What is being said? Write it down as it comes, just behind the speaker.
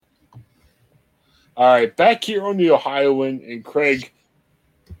All right, back here on the Ohioan, and Craig,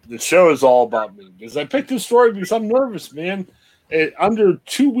 the show is all about me because I picked this story because I'm nervous, man. Under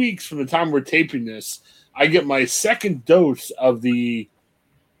 2 weeks from the time we're taping this, I get my second dose of the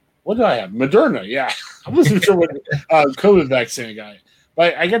what did I have? Moderna, yeah. I wasn't sure what COVID vaccine I got,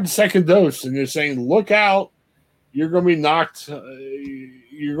 but I got the second dose, and they're saying, "Look out, you're going to be knocked.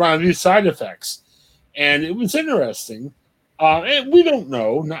 You're going to have these side effects." And it was interesting. And we don't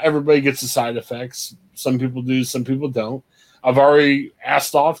know. Not everybody gets the side effects. Some people do, some people don't. I've already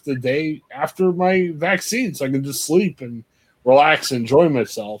asked off the day after my vaccine so I can just sleep and relax and enjoy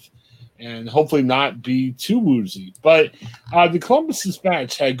myself and hopefully not be too woozy. But the Columbus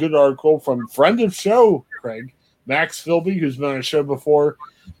Dispatch had a good article from friend of show, Craig, Max Philby, who's been on a show before,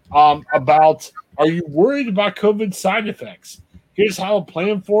 about are you worried about COVID side effects? Here's how to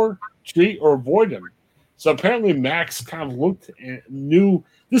plan for, treat, or avoid them. So apparently Max kind of looked and knew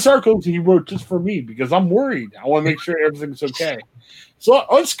this article he wrote just for me because I'm worried. I want to make sure everything's okay. So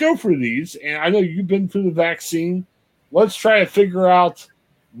let's go through these. And I know you've been through the vaccine. Let's try to figure out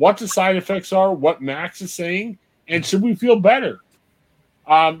what the side effects are, what Max is saying, and should we feel better?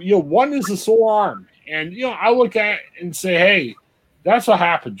 One is a sore arm. And, I look at it and say, hey, that's what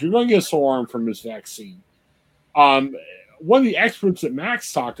happens. You're going to get a sore arm from this vaccine. One of the experts that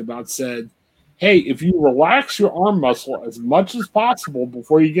Max talked about said, hey, if you relax your arm muscle as much as possible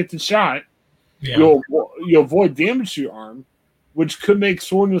before you get the shot, you'll avoid damage to your arm, which could make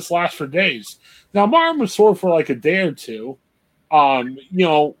soreness last for days. Now, my arm was sore for like a day or two.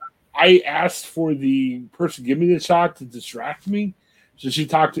 I asked for the person to give me the shot to distract me. So she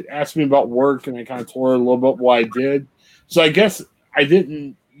asked me about work, and I kind of told her a little bit what I did. So I guess I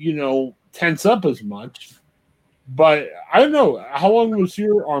didn't, tense up as much. But I don't know. How long was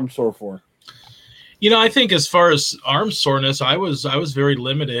your arm sore for? I think as far as arm soreness, I was very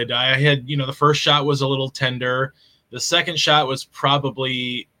limited. I had, the first shot was a little tender. The second shot was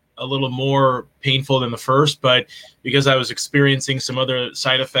probably a little more painful than the first, but because I was experiencing some other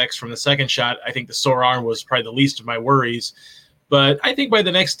side effects from the second shot, I think the sore arm was probably the least of my worries. But I think by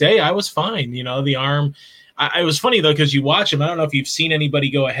the next day I was fine. The arm, it was funny though, because you watch them. I don't know if you've seen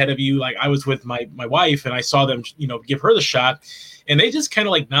anybody go ahead of you. Like I was with my wife and I saw them, give her the shot. And they just kind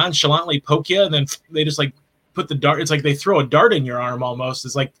of like nonchalantly poke you, and then they just like put the dart. It's like they throw a dart in your arm almost.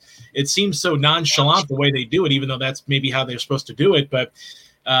 It's like it seems so nonchalant the way they do it, even though that's maybe how they're supposed to do it. But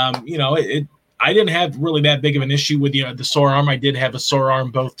I didn't have really that big of an issue with the sore arm. I did have a sore arm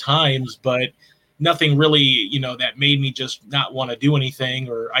both times, but nothing really that made me just not want to do anything,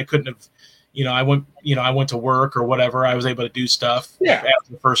 or I couldn't have. I went to work or whatever. I was able to do stuff. Yeah.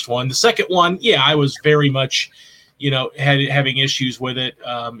 After the first one, the second one, I was very much. Having issues with it.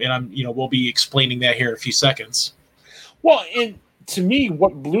 And we'll be explaining that here in a few seconds. Well, and to me,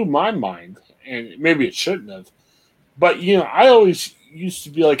 what blew my mind, and maybe it shouldn't have, but, I always used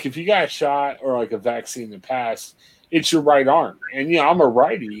to be like, if you got a shot or like a vaccine in the past, it's your right arm. And, I'm a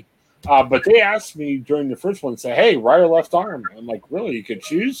righty, but they asked me during the first one, say, hey, right or left arm? I'm like, really? You could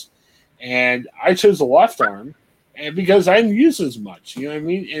choose? And I chose the left arm, and because I didn't use as much, you know what I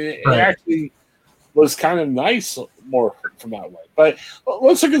mean? And it actually was kind of nice more from that way. But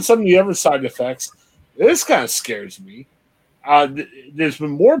let's look at some of the other side effects. This kind of scares me. There's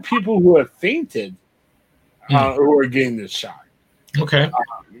been more people who have fainted who are getting this shot. Okay.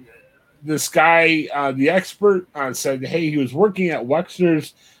 This guy, the expert, said, hey, he was working at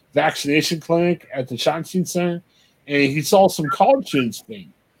Wexner's vaccination clinic at the Schottenstein Center, and he saw some college students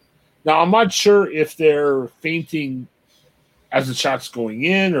faint. Now, I'm not sure if they're fainting as the shot's going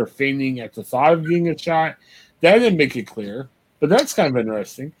in or fainting at the thought of getting a shot. That didn't make it clear, but that's kind of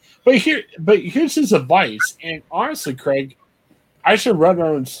interesting. But here's his advice. And honestly, Craig, I should have read our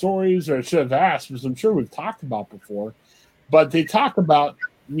own stories, or I should have asked, because I'm sure we've talked about before. But they talk about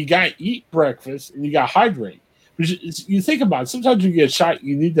you got to eat breakfast and you got to hydrate. You think about it, sometimes you get a shot,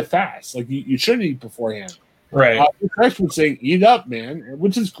 you need to fast. Like you shouldn't eat beforehand. Right. The expert's saying, eat up, man,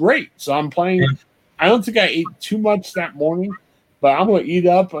 which is great. So I'm playing. I don't think I ate too much that morning, but I'm going to eat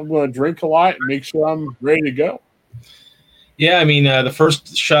up. I'm going to drink a lot and make sure I'm ready to go. Yeah, I mean, the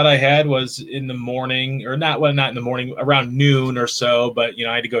first shot I had was in the morning, or not in the morning, around noon or so. But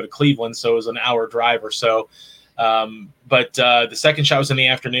I had to go to Cleveland, so it was an hour drive or so. But the second shot was in the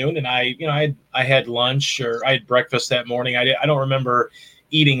afternoon, and I had lunch, or I had breakfast that morning. I don't remember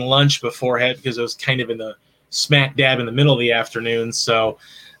eating lunch beforehand because it was kind of in the smack dab in the middle of the afternoon. So.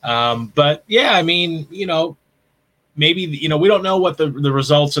 But yeah, I mean, maybe, we don't know what the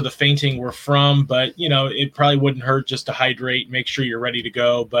results of the fainting were from, but, it probably wouldn't hurt just to hydrate, make sure you're ready to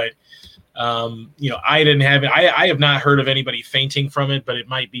go. But, I didn't have it. I have not heard of anybody fainting from it, but it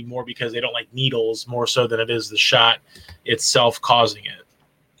might be more because they don't like needles more so than it is the shot itself causing it.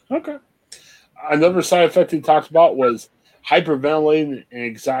 Okay. Another side effect he talked about was hyperventilating and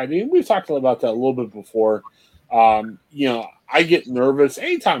anxiety. And we've talked about that a little bit before. I get nervous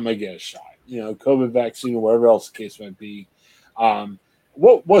anytime I get a shot, COVID vaccine or whatever else the case might be.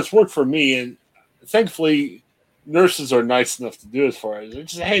 What's worked for me, and thankfully, nurses are nice enough to do this for us. They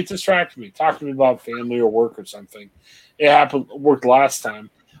just say, hey, distract me. Talk to me about family or work or something. It worked last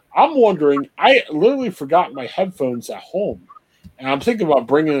time. I'm wondering, I literally forgot my headphones at home. And I'm thinking about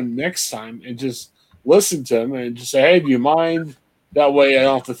bringing them next time and just listen to them and just say, hey, do you mind? That way I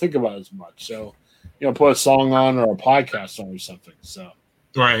don't have to think about it as much. So, put a song on or a podcast on or something. So,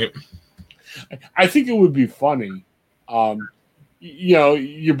 right. I think it would be funny.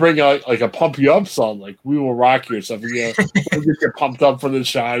 You bring out like a pump you up song, like "We Will Rock You" or something. Get pumped up for the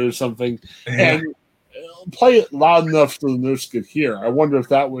shot or something, and play it loud enough so the nurse could hear. I wonder if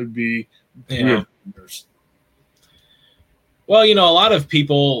that would be weird. Well, a lot of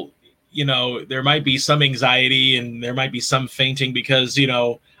people, there might be some anxiety and there might be some fainting because,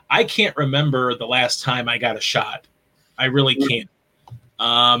 I can't remember the last time I got a shot. I really can't.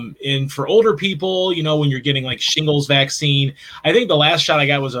 And for older people, when you're getting like shingles vaccine, I think the last shot I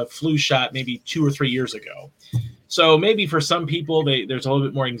got was a flu shot maybe 2 or 3 years ago. So maybe for some people, there's a little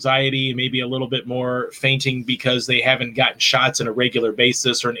bit more anxiety and maybe a little bit more fainting because they haven't gotten shots on a regular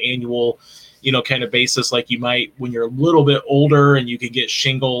basis or an annual, kind of basis like you might when you're a little bit older and you can get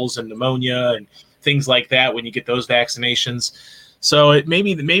shingles and pneumonia and things like that when you get those vaccinations. So it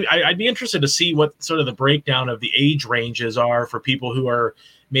maybe I'd be interested to see what sort of the breakdown of the age ranges are for people who are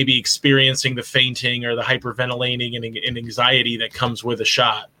maybe experiencing the fainting or the hyperventilating and anxiety that comes with a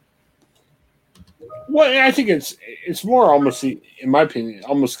shot. Well, I think it's more almost, in my opinion,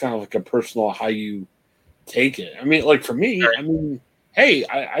 almost kind of like a personal how you take it. I mean, like for me, hey,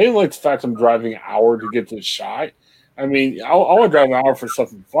 I didn't like the fact I'm driving an hour to get this shot. I mean, I want to drive an hour for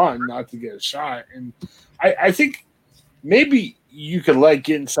something fun, not to get a shot. And I think maybe you could let it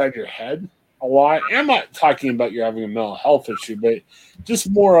get inside your head a lot. And I'm not talking about you're having a mental health issue, but just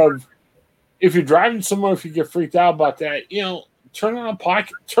more of if you're driving somewhere, if you get freaked out about that, turn on our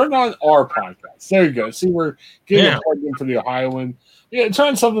podcast. There you go. See, we're getting plugged in for the Ohioan. Yeah, turn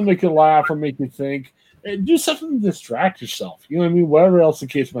on something to make you laugh or make you think. And do something to distract yourself. You know what I mean? Whatever else the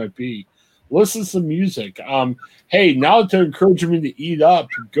case might be. Listen to some music. Hey, now that they're encouraging me to eat up,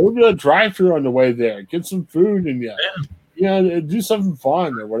 go to a drive-thru on the way there. Get some food and do something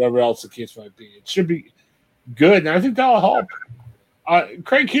fun or whatever else the case might be. It should be good, and I think that'll help.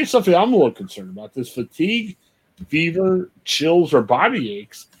 Craig, here's something I'm a little concerned about: this fatigue, fever, chills, or body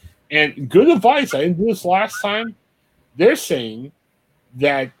aches. And good advice. I didn't do this last time. They're saying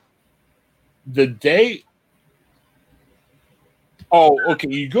that the day. Oh, okay.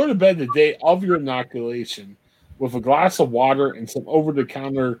 You go to bed the day of your inoculation with a glass of water and some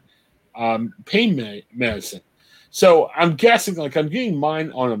over-the-counter pain medicine. So I'm guessing, like, I'm getting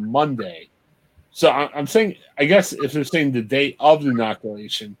mine on a Monday. So I'm saying, I guess if they're saying the day of the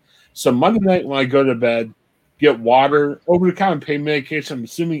inoculation, so Monday night when I go to bed, get water, over-the-counter pain medication. I'm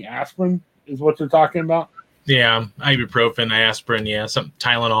assuming aspirin is what they're talking about. Yeah, ibuprofen, aspirin, some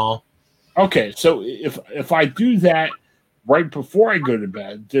Tylenol. Okay, so if I do that right before I go to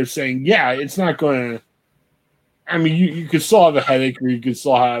bed, they're saying, it's not going to. I mean, you could still have a headache or you could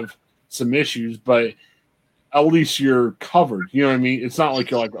still have some issues, but at least you're covered. You know what I mean? It's not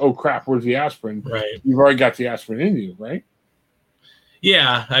like you're like, oh crap, where's the aspirin? Right. You've already got the aspirin in you, right?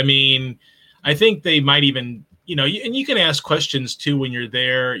 Yeah, I mean, I think they might even, and you can ask questions too when you're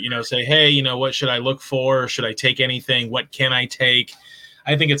there, say, hey, what should I look for? Should I take anything? What can I take?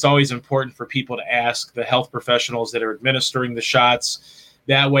 I think it's always important for people to ask the health professionals that are administering the shots.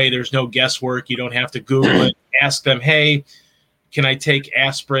 That way there's no guesswork. You don't have to Google it. Ask them, hey, can I take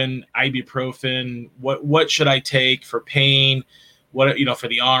aspirin, ibuprofen? What should I take for pain? What, for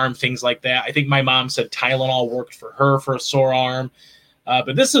the arm, things like that. I think my mom said Tylenol worked for her for a sore arm.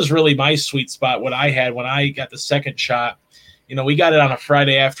 But this is really my sweet spot. What I had when I got the second shot, we got it on a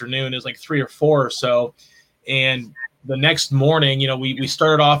Friday afternoon. It was like 3 or 4 or so. And the next morning, we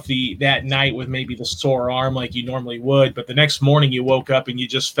started off that night with maybe the sore arm like you normally would. But the next morning you woke up and you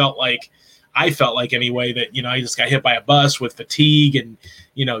just I felt like anyway, that, I just got hit by a bus with fatigue and,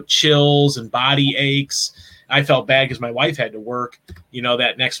 chills and body aches. I felt bad because my wife had to work,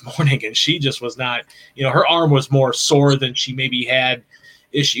 that next morning, and she just was not, her arm was more sore than she maybe had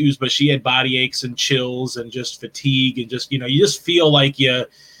issues, but she had body aches and chills and just fatigue and just, you just feel like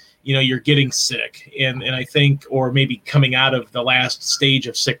you're getting sick. And I think, or maybe coming out of the last stage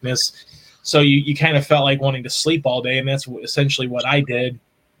of sickness. So you kind of felt like wanting to sleep all day, and that's essentially what I did.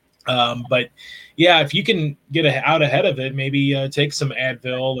 But yeah, if you can get out ahead of it, maybe take some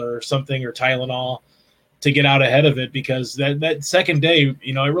Advil or something, or Tylenol, to get out ahead of it, because that second day,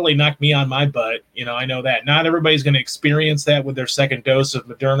 it really knocked me on my butt. I know that not everybody's going to experience that with their second dose of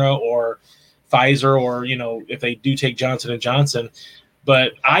Moderna or Pfizer, or, if they do take Johnson & Johnson,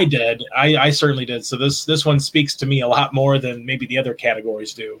 but I did. I certainly did. So this one speaks to me a lot more than maybe the other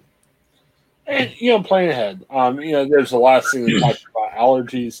categories do. And, playing ahead, there's the last thing we talked about,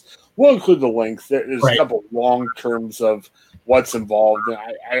 allergies. We'll include the links. There's Right. a couple long terms of what's involved. And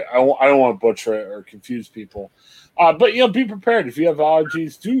I don't want to butcher it or confuse people. But, be prepared. If you have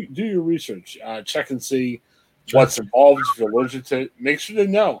allergies, do your research. Check and see what's involved. If you're allergic to it, make sure to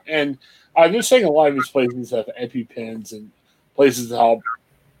know. And they're saying a lot of these places have EpiPens and places to help,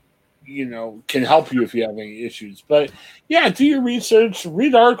 can help you if you have any issues. But, yeah, do your research.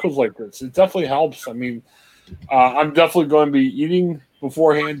 Read articles like this. It definitely helps. I mean, I'm definitely going to be eating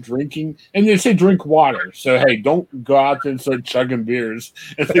beforehand, drinking, and they say drink water. So, hey, don't go out there and start chugging beers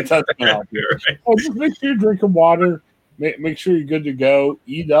if it doesn't help you. Well, just make sure you're drinking water. Make sure you're good to go.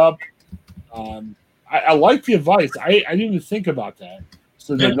 Eat up. I like the advice. I didn't even think about that.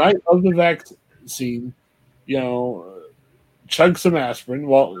 So the night of the vaccine, chug some aspirin.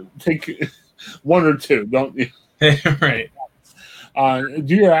 Well, take one or two. Don't Right.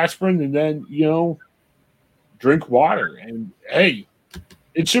 Do your aspirin, and then drink water. And hey,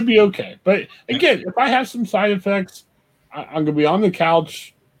 it should be okay. But again, if I have some side effects, I'm gonna be on the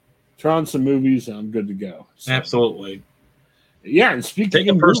couch, turn on some movies, and I'm good to go. So, absolutely. Yeah, and speaking take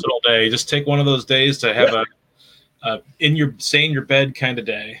a personal day. Just take one of those days to have stay in your bed kind of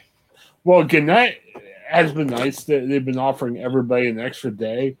day. Well, again, that has been nice. They've been offering everybody an extra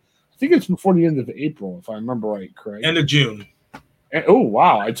day. I think it's before the end of April, if I remember right, Craig. End of June. And, oh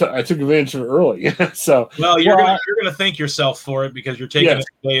wow! I took advantage of it early. So you're gonna thank yourself for it, because you're taking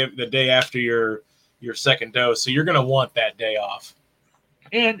the day after your second dose, so you're gonna want that day off.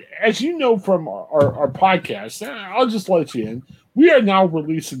 And as you know from our podcast, I'll just let you in. We are now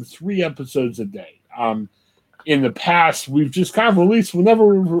releasing 3 episodes a day. In the past, we've just kind of released whenever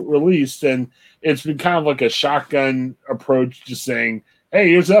we've released, and it's been kind of like a shotgun approach, just saying, hey,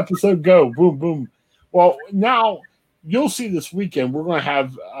 here's the episode, go, boom, boom. Well, now you'll see this weekend, we're going to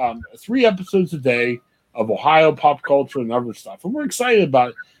have 3 episodes a day of Ohio pop culture and other stuff. And we're excited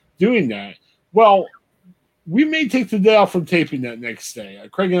about doing that. Well, we may take the day off from taping that next day.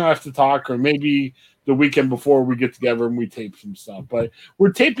 Craig and I have to talk, or maybe the weekend before we get together and we tape some stuff. But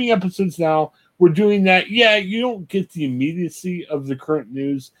we're taping episodes now. We're doing that. Yeah, you don't get the immediacy of the current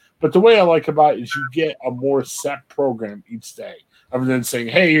news, but the way I like about it is you get a more set program each day, other than saying,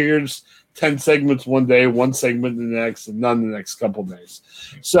 hey, here's 10 segments one day, 1 segment the next, and none the next couple days.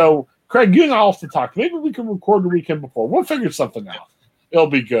 So, Craig, you and I will have to talk. Maybe we can record the weekend before. We'll figure something out. It'll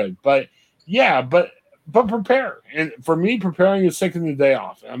be good. But, yeah, but prepare. And for me, preparing is taking the day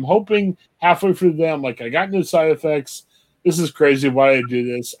off. I'm hoping halfway through the day, I'm like, I got no side effects. This is crazy. Why did I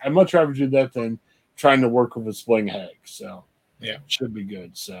do this? I'd much rather do that than trying to work with a splitting headache. So, yeah, should be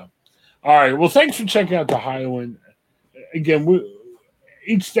good. So, all right. Well, thanks for checking out the Ohioan. Again,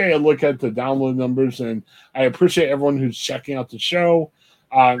 each day I look at the download numbers, and I appreciate everyone who's checking out the show.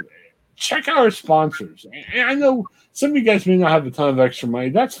 Check out our sponsors. And I know some of you guys may not have a ton of extra money.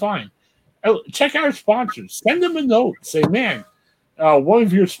 That's fine. Check out our sponsors. Send them a note. Say, man, one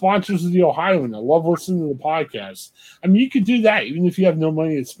of your sponsors is the Ohioan. I love listening to the podcast. I mean, you could do that even if you have no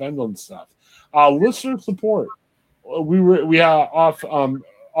money to spend on stuff. Listener support. We had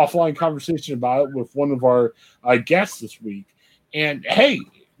offline conversation about it with one of our guests this week. And hey,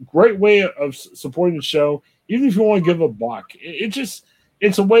 great way of supporting the show. Even if you want to give $1,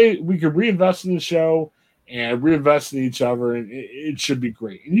 it's a way we could reinvest in the show and reinvest in each other, and it should be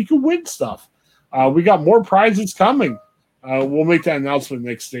great. And you can win stuff. We got more prizes coming. We'll make that announcement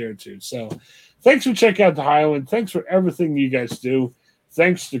next day or two. So thanks for checking out the Highland. Thanks for everything you guys do.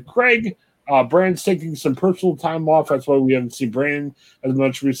 Thanks to Craig. Brandon's taking some personal time off. That's why we haven't seen Brandon as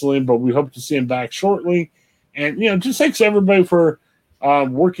much recently, but we hope to see him back shortly. And, just thanks to everybody for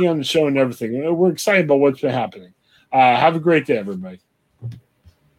working on the show and everything. We're excited about what's been happening. Have a great day, everybody.